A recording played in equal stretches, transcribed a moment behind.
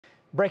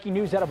Breaking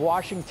news out of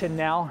Washington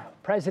now.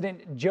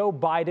 President Joe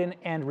Biden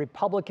and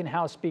Republican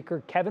House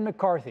Speaker Kevin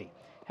McCarthy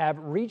have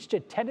reached a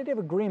tentative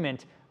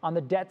agreement on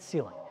the debt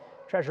ceiling.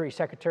 Treasury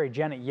Secretary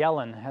Janet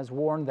Yellen has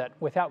warned that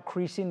without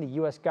creasing the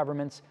U.S.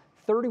 government's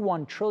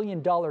 $31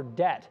 trillion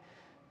debt,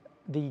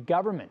 the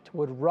government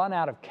would run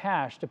out of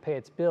cash to pay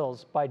its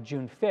bills by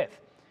June 5th.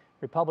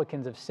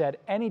 Republicans have said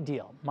any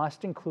deal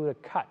must include a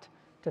cut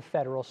to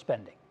federal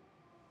spending.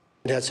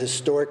 It has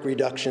historic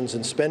reductions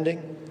in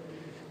spending,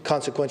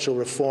 consequential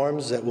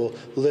reforms that will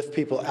lift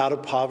people out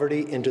of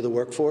poverty into the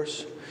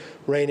workforce,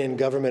 rein in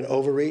government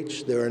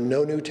overreach. There are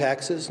no new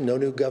taxes, no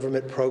new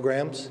government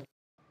programs.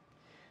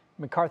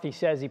 McCarthy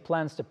says he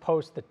plans to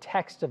post the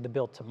text of the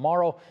bill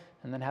tomorrow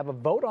and then have a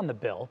vote on the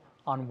bill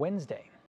on Wednesday.